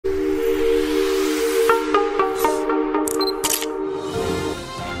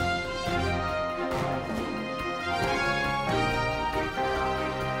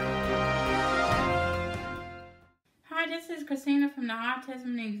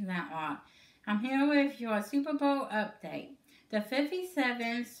News Network. I'm here with your Super Bowl update. The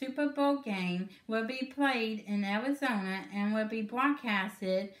 57th Super Bowl game will be played in Arizona and will be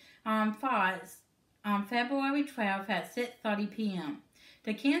broadcasted on Fox on February 12th at 6:30 p.m.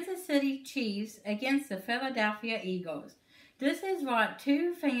 The Kansas City Chiefs against the Philadelphia Eagles. This is what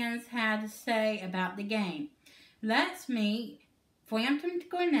two fans had to say about the game. Let's meet Frampton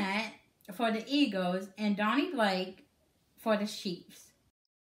Gwinnett for the Eagles and Donnie Blake for the Chiefs.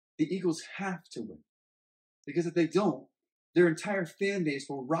 The Eagles have to win, because if they don't, their entire fan base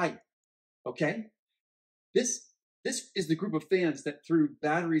will riot, okay? This is the group of fans that threw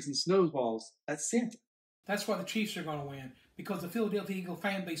batteries and snowballs at Santa. That's why the Chiefs are going to win, because the Philadelphia Eagle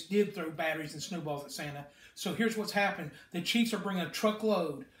fan base did throw batteries and snowballs at Santa. So here's what's happened. The Chiefs are bringing a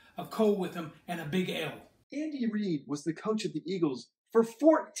truckload of coal with them and a big L. Andy Reid was the coach of the Eagles for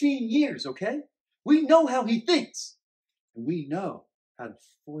 14 years, okay? We know how he thinks, and we know how to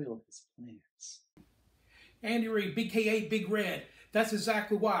foil his plans. Andy Reid, BKA Big Red. That's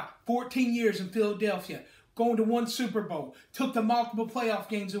exactly why. 14 years in Philadelphia, going to one Super Bowl, took the multiple playoff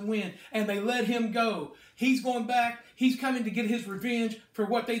games and win, and they let him go. He's going back. He's coming to get his revenge for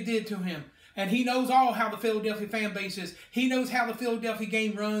what they did to him. And he knows all how the Philadelphia fan base is. He knows how the Philadelphia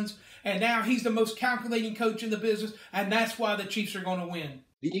game runs. And now he's the most calculating coach in the business, and that's why the Chiefs are going to win.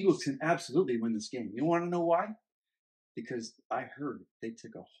 The Eagles can absolutely win this game. You want to know why? Because I heard they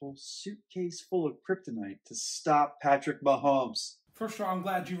took a whole suitcase full of kryptonite to stop Patrick Mahomes. First of all, I'm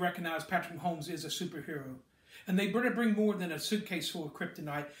glad you recognize Patrick Mahomes is a superhero. And they better bring more than a suitcase full of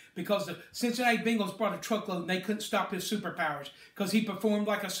kryptonite, because the Cincinnati Bengals brought a truckload and they couldn't stop his superpowers because he performed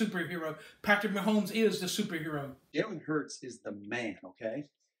like a superhero. Patrick Mahomes is the superhero. Jalen Hurts is the man, okay?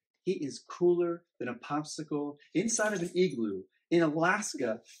 He is cooler than a popsicle inside of an igloo in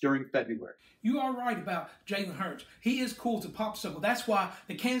Alaska during February. You are right about Jalen Hurts. He is cool as a popsicle. That's why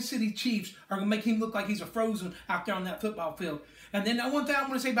the Kansas City Chiefs are going to make him look like he's a Frozen out there on that football field. And then one thing I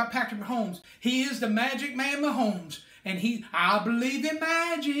want to say about Patrick Mahomes, he is the magic man Mahomes. And I believe in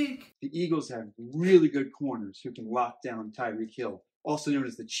magic. The Eagles have really good corners who can lock down Tyreek Hill, also known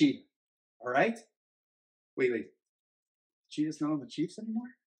as the Cheetah. All right? Wait. Cheetah's not on the Chiefs anymore?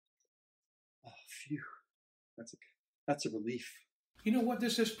 Oh, phew. That's a relief. You know what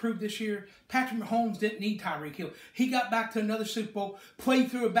this has proved this year? Patrick Mahomes didn't need Tyreek Hill. He got back to another Super Bowl,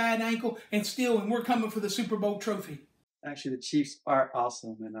 played through a bad ankle, and we're coming for the Super Bowl trophy. Actually, the Chiefs are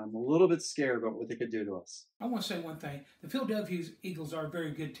awesome, and I'm a little bit scared about what they could do to us. I want to say one thing. The Philadelphia Eagles are a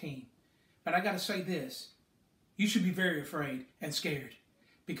very good team. But I got to say this. You should be very afraid and scared,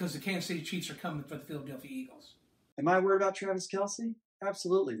 because the Kansas City Chiefs are coming for the Philadelphia Eagles. Am I worried about Travis Kelce?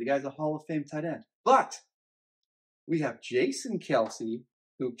 Absolutely. The guy's a Hall of Fame tight end. But we have Jason Kelce,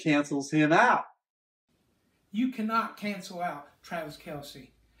 who cancels him out. You cannot cancel out Travis Kelce.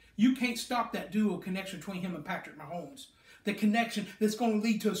 You can't stop that duo connection between him and Patrick Mahomes. The connection that's going to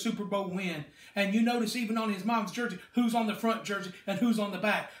lead to a Super Bowl win. And you notice even on his mom's jersey, who's on the front jersey and who's on the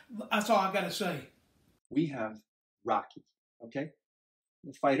back. That's all I got to say. We have Rocky, okay?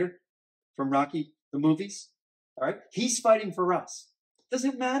 The fighter from Rocky, the movies, all right? He's fighting for us. Does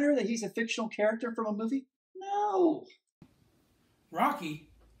it matter that he's a fictional character from a movie? No. Rocky?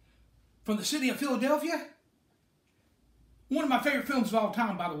 From the city of Philadelphia? One of my favorite films of all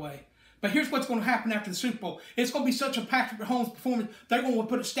time, by the way. But here's what's going to happen after the Super Bowl. It's going to be such a Patrick Mahomes performance, they're going to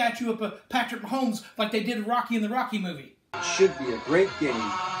put a statue up of Patrick Mahomes like they did in Rocky in the Rocky movie. It should be a great game.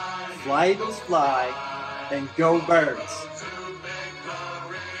 Fly, Eagles, fly, and go Birds.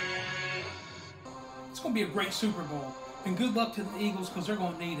 It's going to be a great Super Bowl. And good luck to the Eagles, because they're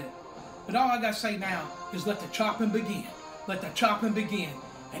going to need it. But all I got to say now is let the chopping begin. Let the chopping begin.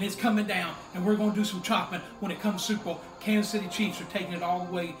 And it's coming down, and we're going to do some chopping when it comes to Super Bowl. Kansas City Chiefs are taking it all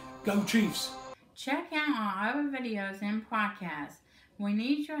the way. Go Chiefs! Check out our other videos and podcasts. We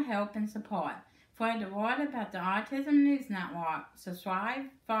need your help and support. For the word about the Autism News Network, subscribe,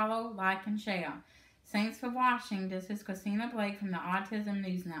 follow, like, and share. Thanks for watching. This is Christina Blake from the Autism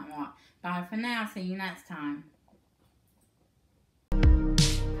News Network. Bye for now. See you next time.